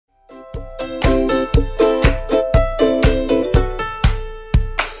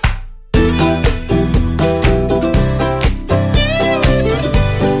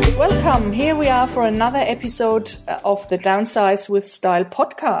for another episode of the Downsize with Style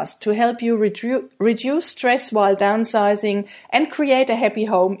podcast to help you reduce stress while downsizing and create a happy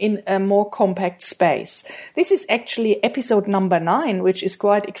home in a more compact space. This is actually episode number 9, which is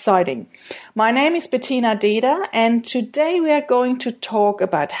quite exciting. My name is Bettina Deda, and today we are going to talk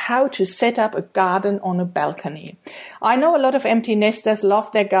about how to set up a garden on a balcony. I know a lot of empty nesters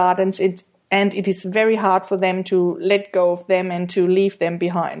love their gardens, and it is very hard for them to let go of them and to leave them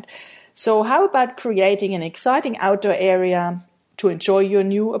behind. So how about creating an exciting outdoor area to enjoy your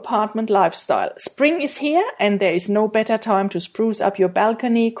new apartment lifestyle? Spring is here, and there is no better time to spruce up your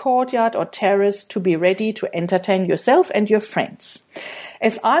balcony, courtyard or terrace to be ready to entertain yourself and your friends.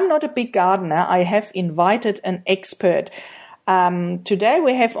 As I'm not a big gardener, I have invited an expert. Today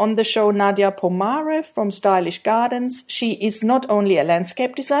we have on the show Nadia Pomarev from Stylish Gardens. She is not only a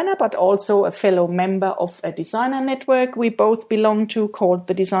landscape designer, but also a fellow member of a designer network we both belong to called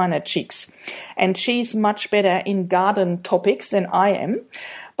the Designer Chicks. And she's much better in garden topics than I am.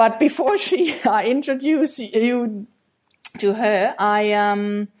 But before I introduce you to her,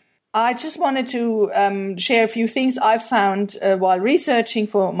 I just wanted to share a few things I found while researching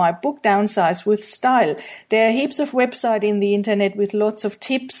for my book, Downsize with Style. There are heaps of websites in the internet with lots of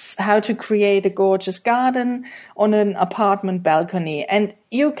tips how to create a gorgeous garden on an apartment balcony. And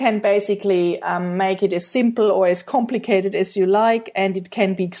you can basically make it as simple or as complicated as you like, and it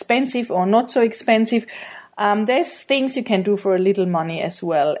can be expensive or not so expensive. There's things you can do for a little money as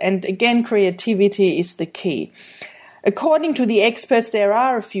well. And again, creativity is the key. According to the experts, there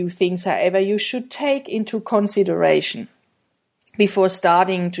are a few things, however, you should take into consideration before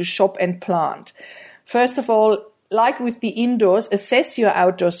starting to shop and plant. First of all, like with the indoors, assess your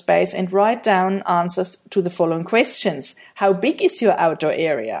outdoor space and write down answers to the following questions. How big is your outdoor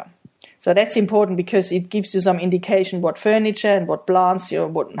area? So that's important because it gives you some indication what furniture and what plants,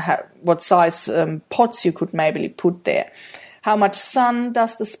 what size pots you could maybe put there. How much sun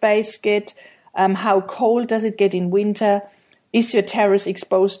does the space get? How cold does it get in winter? Is your terrace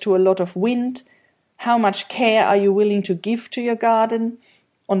exposed to a lot of wind? How much care are you willing to give to your garden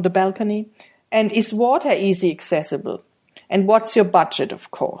on the balcony? And is water easy accessible? And what's your budget,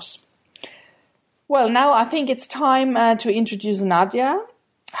 of course? Well, now I think it's time to introduce Nadia.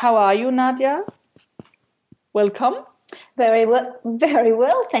 How are you, Nadia? Welcome. Very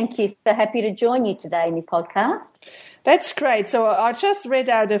well. Thank you. So happy to join you today in this podcast. That's great. So I just read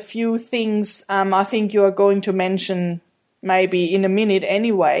out a few things I think you are going to mention maybe in a minute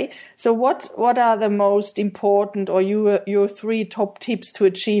anyway. So what are the most important or your 3 top tips to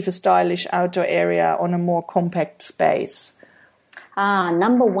achieve a stylish outdoor area on a more compact space?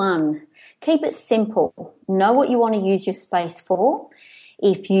 Number 1, keep it simple. Know what you want to use your space for.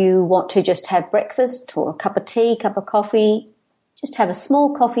 If you want to just have breakfast or a cup of tea, cup of coffee, just have a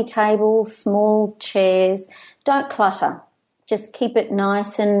small coffee table, small chairs. Don't clutter. Just keep it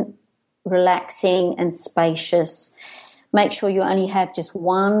nice and relaxing and spacious. Make sure you only have just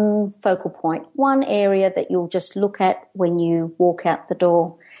one focal point, one area that you'll just look at when you walk out the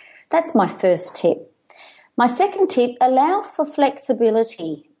door. That's my first tip. My second tip, allow for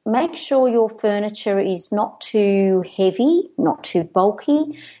flexibility. Make sure your furniture is not too heavy, not too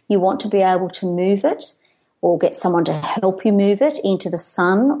bulky. You want to be able to move it, or get someone to help you move it into the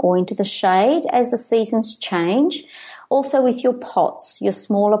sun or into the shade as the seasons change. Also with your pots, your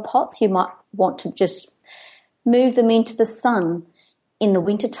smaller pots, you might want to just move them into the sun in the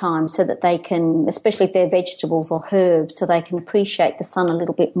wintertime so that they can, especially if they're vegetables or herbs, so they can appreciate the sun a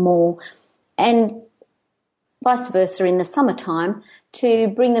little bit more. And vice versa in the summertime, to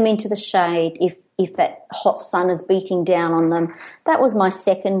bring them into the shade if that hot sun is beating down on them. That was my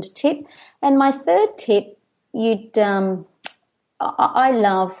second tip. And my third tip, I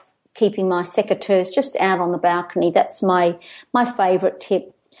love keeping my secateurs just out on the balcony. That's my favourite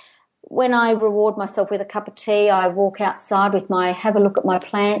tip. When I reward myself with a cup of tea, I walk outside have a look at my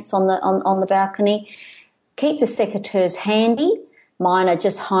plants on the balcony. Keep the secateurs handy. Mine are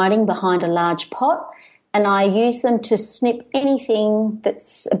just hiding behind a large pot, and I use them to snip anything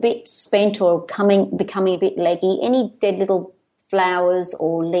that's a bit spent or becoming a bit leggy, any dead little flowers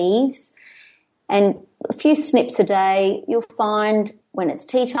or leaves. And a few snips a day, you'll find when it's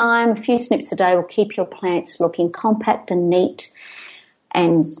tea time, a few snips a day will keep your plants looking compact and neat.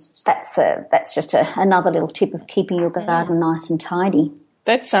 And that's just another little tip of keeping your garden nice and tidy.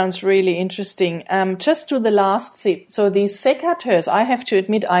 That sounds really interesting. Just to the last tip, so these secateurs, I have to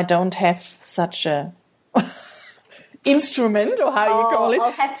admit I don't have such a instrument, or how you call it.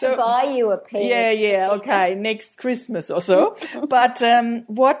 I'll have to buy you a pair. Yeah, okay, next Christmas or so. But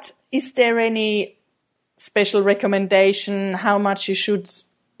what is there any special recommendation how much you should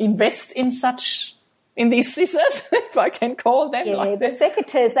invest in these scissors, if I can call them. Yeah, like the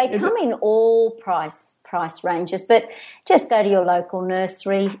secateurs, they come in all price ranges, but just go to your local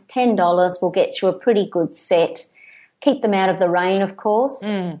nursery. $10 will get you a pretty good set. Keep them out of the rain, of course.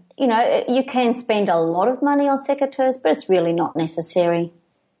 You know, you can spend a lot of money on secateurs, but it's really not necessary.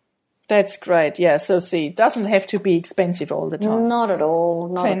 That's great. Yeah, so see, it doesn't have to be expensive all the time. Not at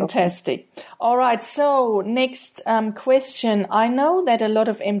all. Fantastic. All right, so next question. I know that a lot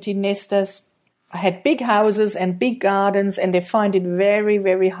of empty nesters had big houses and big gardens, and they find it very,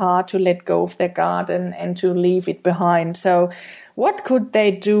 very hard to let go of their garden and to leave it behind. So what could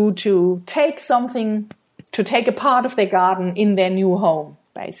they do to take a part of their garden in their new home,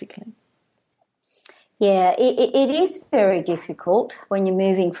 basically? Yeah, it is very difficult when you're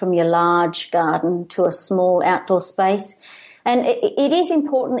moving from your large garden to a small outdoor space. And it is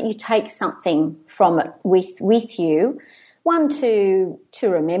important that you take something from it with you. One, to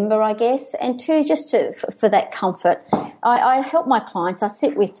remember, I guess, and two, just for that comfort. I help my clients, I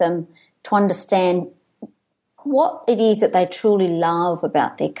sit with them to understand what it is that they truly love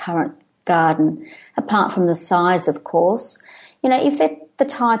about their current garden, apart from the size, of course. You know, if they're the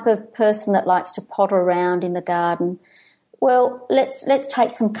type of person that likes to potter around in the garden, well, let's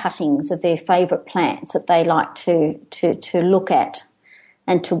take some cuttings of their favourite plants that they like to look at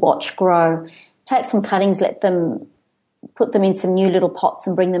and to watch grow. Take some cuttings, put them in some new little pots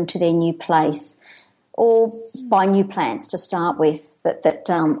and bring them to their new place, or buy new plants to start with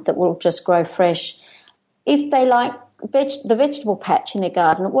that will just grow fresh. If they like the vegetable patch in their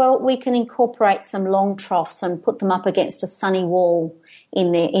garden, well, we can incorporate some long troughs and put them up against a sunny wall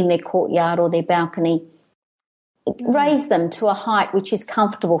in their courtyard or their balcony. Raise them to a height which is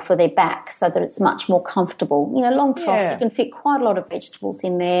comfortable for their back, so that it's much more comfortable. You know, long troughs, you can fit quite a lot of vegetables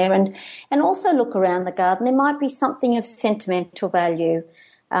in there, and also look around the garden. There might be something of sentimental value.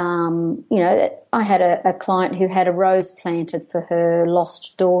 You know, I had a client who had a rose planted for her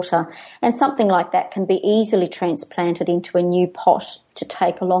lost daughter, and something like that can be easily transplanted into a new pot to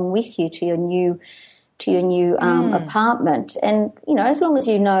take along with you to your new apartment. And, you know, as long as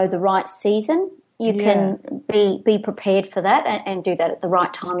you know the right season, you can be prepared for that and do that at the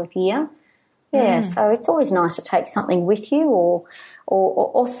right time of year. Yeah, so it's always nice to take something with you,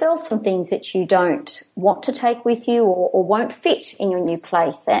 or sell some things that you don't want to take with you or won't fit in your new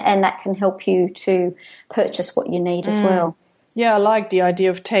place, and that can help you to purchase what you need as well. Yeah, I like the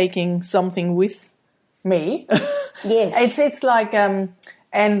idea of taking something with me. Yes. It's like,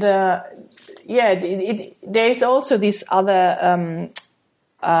 there's also this other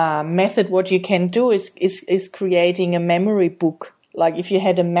method. What you can do is creating a memory book. Like if you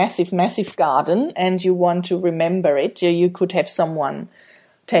had a massive, massive garden and you want to remember it, you could have someone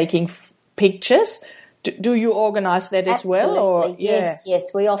taking pictures. Do you organise that as well? Or yes,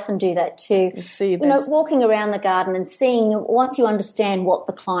 we often do that too. You know, walking around the garden and seeing, once you understand what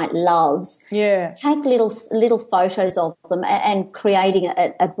the client loves, take little photos of them and creating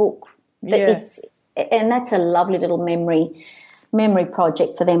a book. And that's a lovely little memory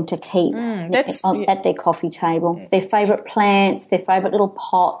project for them to keep at their coffee table. Their favourite plants, their favourite little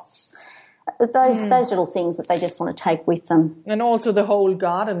pots, those little things that they just want to take with them. And also the whole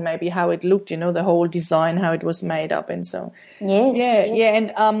garden, maybe how it looked, you know, the whole design, how it was made up and so. Yes.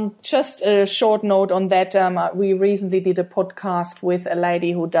 And just a short note on that. We recently did a podcast with a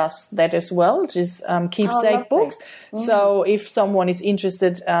lady who does that as well, which is Keepsake Books. So if someone is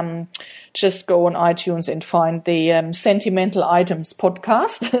interested, just go on iTunes and find the Sentimental Items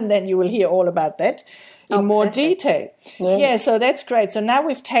podcast, and then you will hear all about that in more detail. Yes. Yeah, so that's great. So now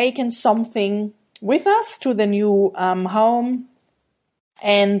we've taken something with us to the new home,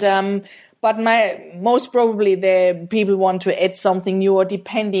 and but most probably the people want to add something new, or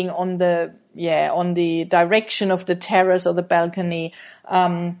depending on the direction of the terrace or the balcony.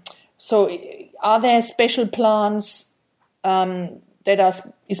 So are there special plants that are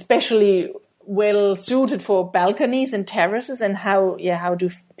especially well suited for balconies and terraces, and how do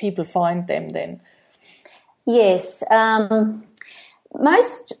people find them then? Yes,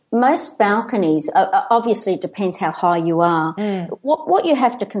 most balconies, obviously it depends how high you are. What you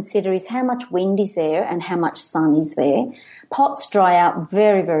have to consider is how much wind is there and how much sun is there. Pots dry out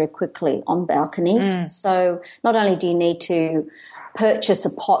very, very quickly on balconies. So not only do you need to purchase a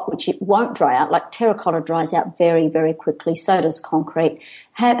pot which it won't dry out, like terracotta dries out very, very quickly, so does concrete.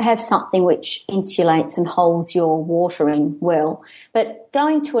 Have something which insulates and holds your water in well. But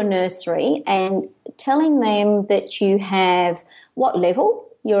going to a nursery and telling them that you have what level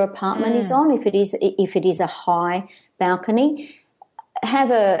your apartment is on, if it is a high balcony,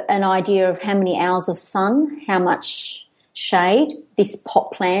 have an idea of how many hours of sun, how much shade this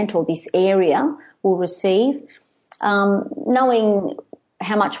pot plant or this area will receive. Knowing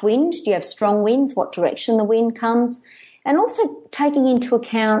how much wind, do you have strong winds, what direction the wind comes, and also taking into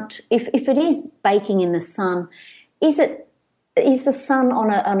account if it is baking in the sun, is the sun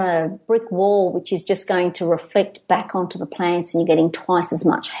on a brick wall which is just going to reflect back onto the plants and you're getting twice as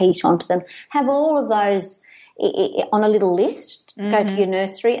much heat onto them. Have all of those on a little list, go to your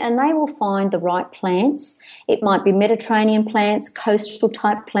nursery, and they will find the right plants. It might be Mediterranean plants, coastal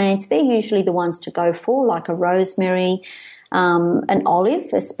type plants. They're usually the ones to go for, like a rosemary, an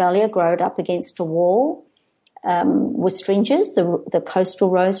olive, espalier, growed up against a wall. Westringias, the coastal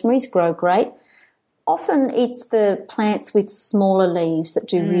rosemaries, grow great. Often it's the plants with smaller leaves that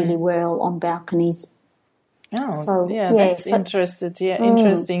do really well on balconies. Oh, so, that's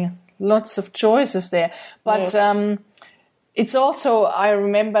interesting. Lots of choices there. But it's also, I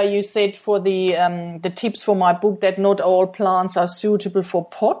remember you said for the tips for my book that not all plants are suitable for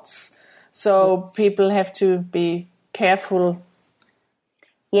pots. So people have to be careful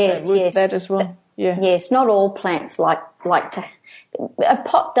with that as well. Yes, not all plants like to. A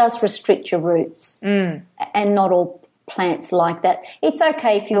pot does restrict your roots, and not all plants like that. It's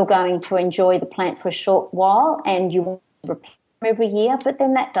okay if you're going to enjoy the plant for a short while and you want to replace them every year, but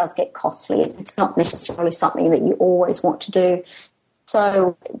then that does get costly. It's not necessarily something that you always want to do.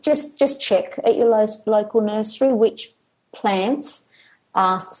 So just check at your local nursery which plants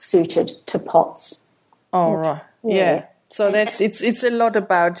are suited to pots. All right. Yeah. So it's a lot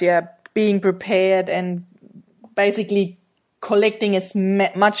about being prepared and basically collecting as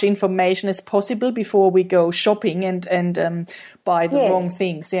much information as possible before we go shopping and buy the wrong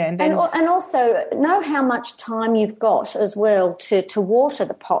things. Yeah, and then and also know how much time you've got as well to water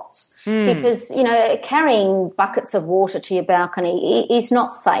the pots, because carrying buckets of water to your balcony is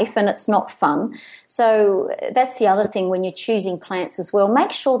not safe and it's not fun. So that's the other thing when you're choosing plants as well.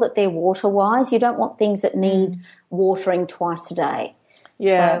 Make sure that they're water wise. You don't want things that need watering twice a day.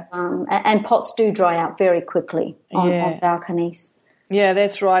 Yeah. So, and pots do dry out very quickly on balconies. Yeah,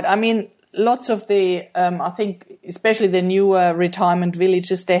 that's right. I mean, lots of the, I think, especially the newer retirement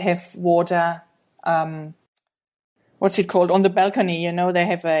villages, they have water, what's it called, on the balcony, they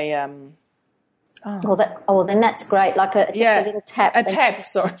have a... then that's great, like a little tap. A tap,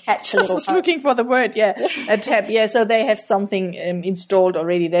 sorry. Just was looking for the word, a tap. Yeah, so they have something installed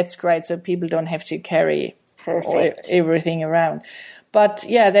already. That's great, so people don't have to carry everything around. But,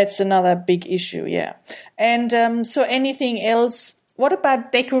 that's another big issue, And so anything else? What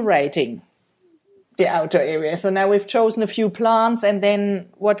about decorating the outdoor area? So now we've chosen a few plants, and then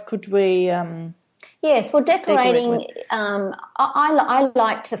what could we Yes, well, decorating, I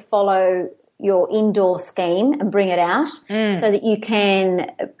like to follow your indoor scheme and bring it out so that you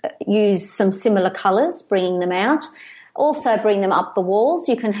can use some similar colours, bringing them out. Also bring them up the walls.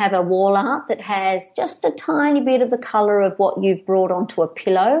 You can have a wall art that has just a tiny bit of the colour of what you've brought onto a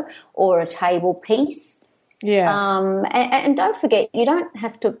pillow or a table piece. Yeah. And don't forget, you don't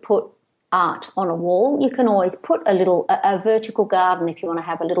have to put art on a wall. You can always put a vertical garden if you want to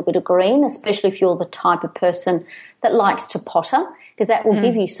have a little bit of green, especially if you're the type of person that likes to potter, because that will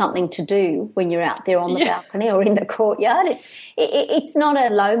give you something to do when you're out there on the balcony or in the courtyard. It's not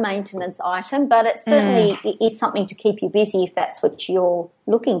a low maintenance item, but it certainly is something to keep you busy if that's what you're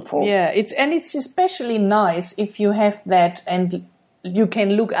looking for. Yeah, it's especially nice if you have that and you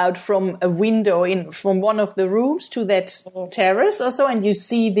can look out from a window from one of the rooms to that terrace or so, and you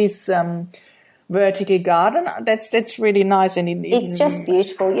see this vertical garden. That's really nice, and it's just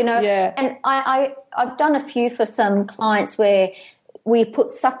beautiful, Yeah. And I've done a few for some clients where we put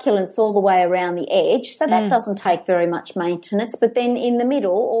succulents all the way around the edge, so that doesn't take very much maintenance. But then in the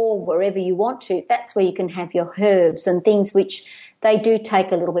middle or wherever you want to, that's where you can have your herbs and things which they do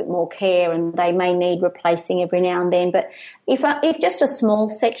take a little bit more care and they may need replacing every now and then. But if just a small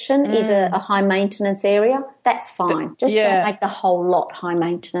section is a high maintenance area, that's fine. Just don't make the whole lot high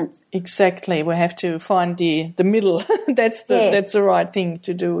maintenance. Exactly. We have to find the middle. That's the right thing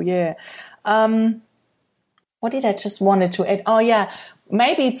to do. Yeah. What did I just wanted to add? Oh yeah,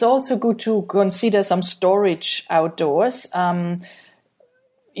 maybe it's also good to consider some storage outdoors.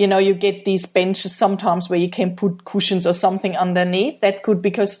 You get these benches sometimes where you can put cushions or something underneath. That could,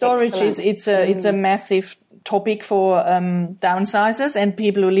 because storage it's a massive topic for downsizers and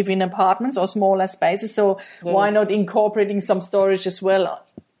people who live in apartments or smaller spaces. So why not incorporating some storage as well?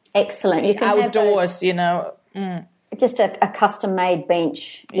 Excellent. You can outdoors, Just a custom-made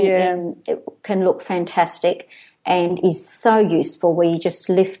bench. It can look fantastic and is so useful, where you just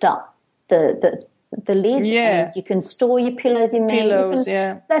lift up the the lid, and you can store your pillows in there. Pillows,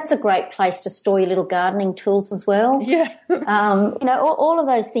 That's a great place to store your little gardening tools as well. Yeah. All of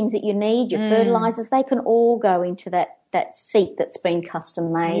those things that you need, your fertilizers, they can all go into that seat that's been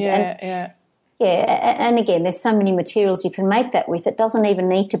custom made. And again, there's so many materials you can make that with. It doesn't even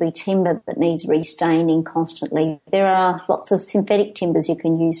need to be timber that needs restaining constantly. There are lots of synthetic timbers you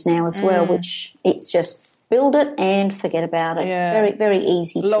can use now as well, which it's just build it and forget about it. Yeah. Very, very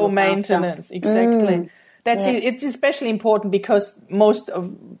easy. Low maintenance, exactly. It's especially important because most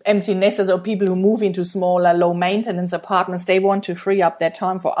of empty nesters or people who move into smaller, low maintenance apartments, they want to free up their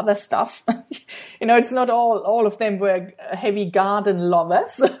time for other stuff. It's not all of them were heavy garden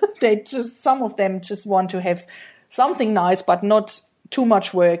lovers. Some of them just want to have something nice, but not too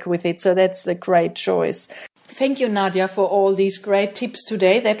much work with it. So that's a great choice. Thank you, Nadia, for all these great tips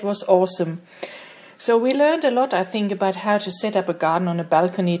today. That was awesome. So we learned a lot, I think, about how to set up a garden on a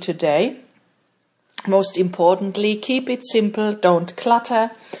balcony today. Most importantly, keep it simple, don't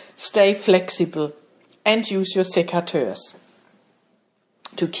clutter, stay flexible, and use your secateurs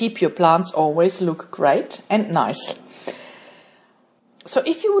to keep your plants always look great and nice. So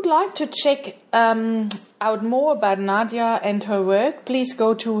if you would like to check out more about Nadia and her work, please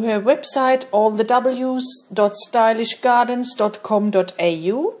go to her website,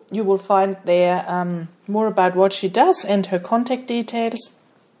 allthews.stylishgardens.com.au. You will find there more about what she does and her contact details.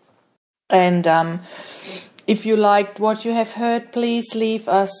 And if you liked what you have heard, please leave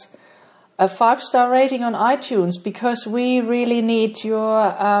us a 5-star rating on iTunes, because we really need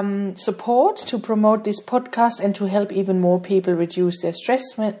your support to promote this podcast and to help even more people reduce their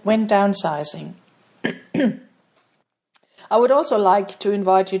stress when downsizing. I would also like to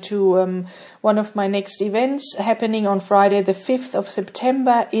invite you to one of my next events happening on Friday the 5th of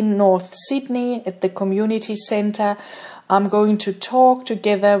September in North Sydney at the Community Centre. I'm going to talk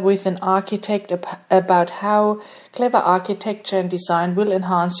together with an architect about how clever architecture and design will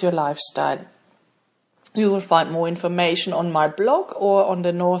enhance your lifestyle. You will find more information on my blog or on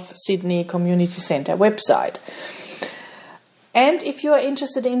the North Sydney Community Centre website. And if you are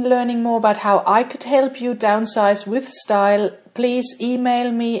interested in learning more about how I could help you downsize with style, please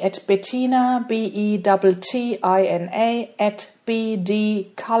email me at Bettina, BETTINA,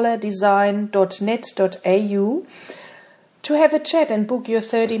 @bdcolordesign.net.au to have a chat and book your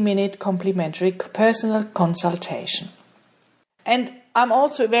 30-minute complimentary personal consultation. And I'm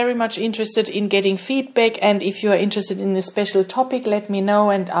also very much interested in getting feedback, and if you are interested in a special topic, let me know,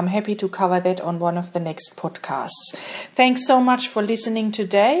 and I'm happy to cover that on one of the next podcasts. Thanks so much for listening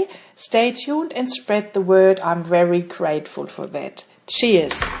today. Stay tuned and spread the word. I'm very grateful for that.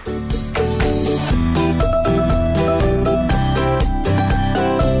 Cheers.